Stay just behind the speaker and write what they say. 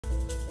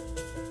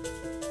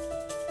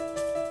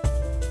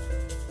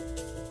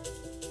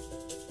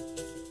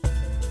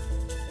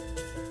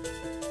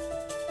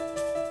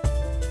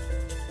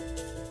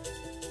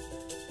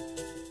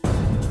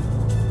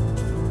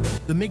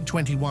The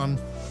MiG-21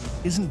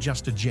 isn't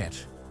just a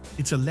jet,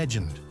 it's a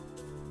legend.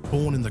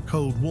 Born in the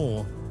Cold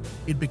War,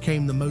 it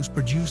became the most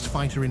produced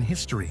fighter in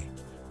history,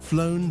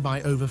 flown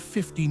by over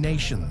 50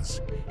 nations.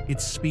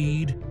 Its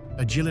speed,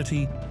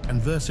 agility, and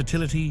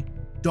versatility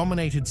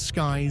dominated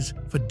skies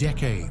for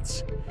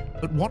decades.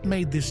 But what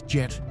made this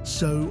jet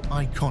so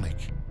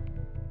iconic?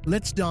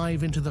 Let's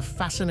dive into the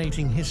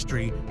fascinating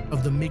history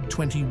of the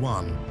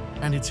MiG-21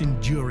 and its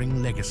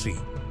enduring legacy.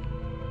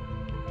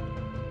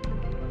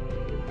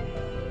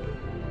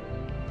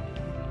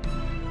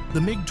 The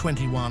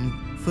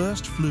MiG-21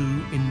 first flew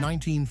in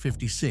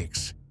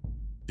 1956,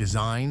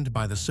 designed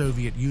by the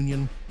Soviet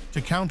Union to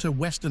counter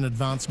Western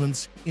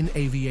advancements in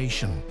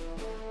aviation.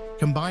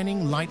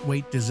 Combining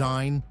lightweight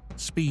design,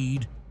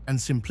 speed, and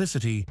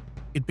simplicity,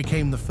 it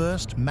became the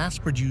first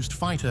mass-produced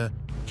fighter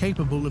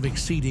capable of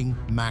exceeding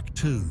Mach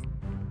 2.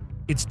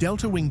 Its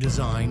delta-wing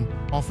design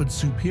offered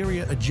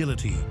superior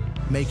agility,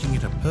 making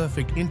it a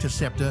perfect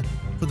interceptor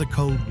for the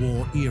Cold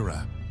War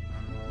era.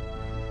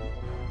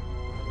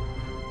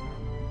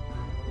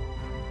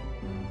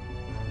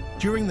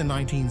 During the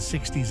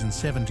 1960s and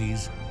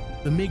 70s,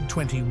 the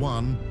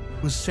MiG-21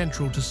 was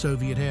central to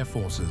Soviet air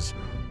forces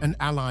and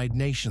allied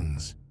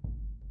nations.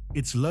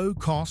 Its low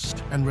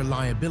cost and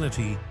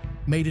reliability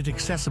made it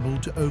accessible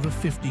to over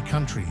 50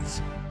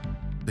 countries.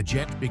 The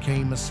jet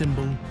became a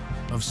symbol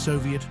of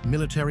Soviet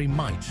military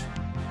might,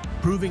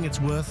 proving its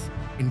worth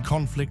in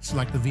conflicts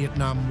like the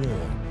Vietnam War,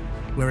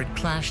 where it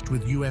clashed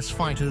with US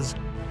fighters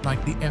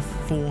like the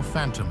F-4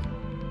 Phantom.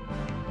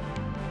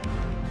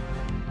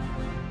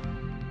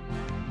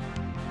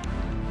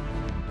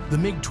 The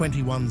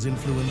MiG-21's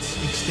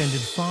influence extended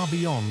far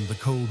beyond the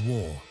Cold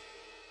War.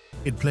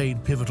 It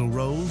played pivotal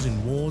roles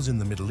in wars in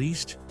the Middle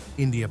East,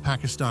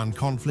 India-Pakistan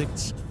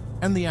conflicts,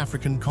 and the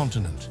African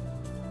continent.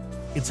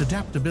 Its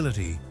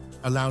adaptability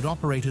allowed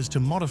operators to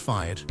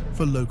modify it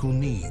for local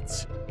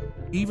needs.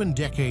 Even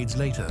decades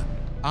later,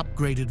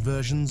 upgraded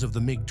versions of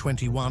the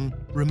MiG-21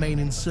 remain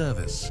in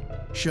service,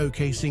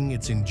 showcasing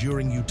its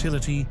enduring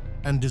utility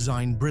and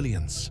design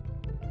brilliance.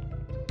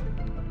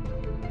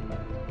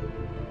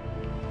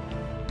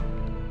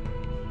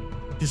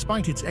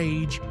 Despite its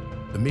age,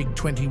 the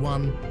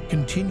MiG-21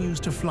 continues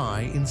to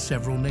fly in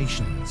several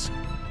nations.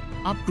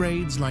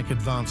 Upgrades like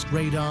advanced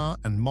radar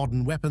and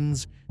modern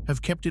weapons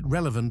have kept it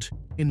relevant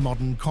in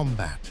modern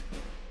combat.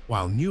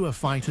 While newer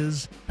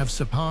fighters have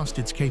surpassed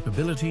its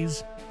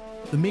capabilities,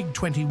 the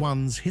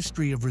MiG-21's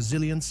history of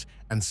resilience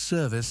and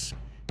service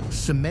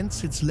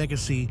cements its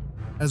legacy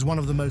as one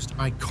of the most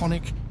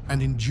iconic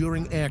and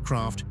enduring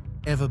aircraft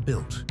ever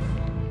built.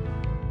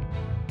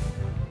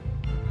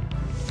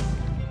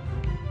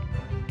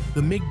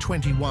 The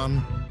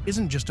MiG-21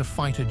 isn't just a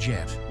fighter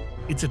jet,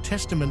 it's a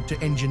testament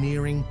to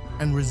engineering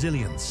and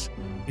resilience.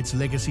 Its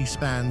legacy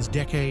spans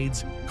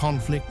decades,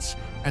 conflicts,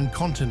 and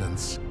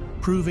continents,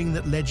 proving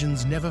that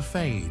legends never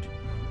fade,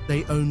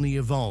 they only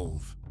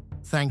evolve.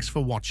 Thanks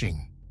for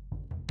watching.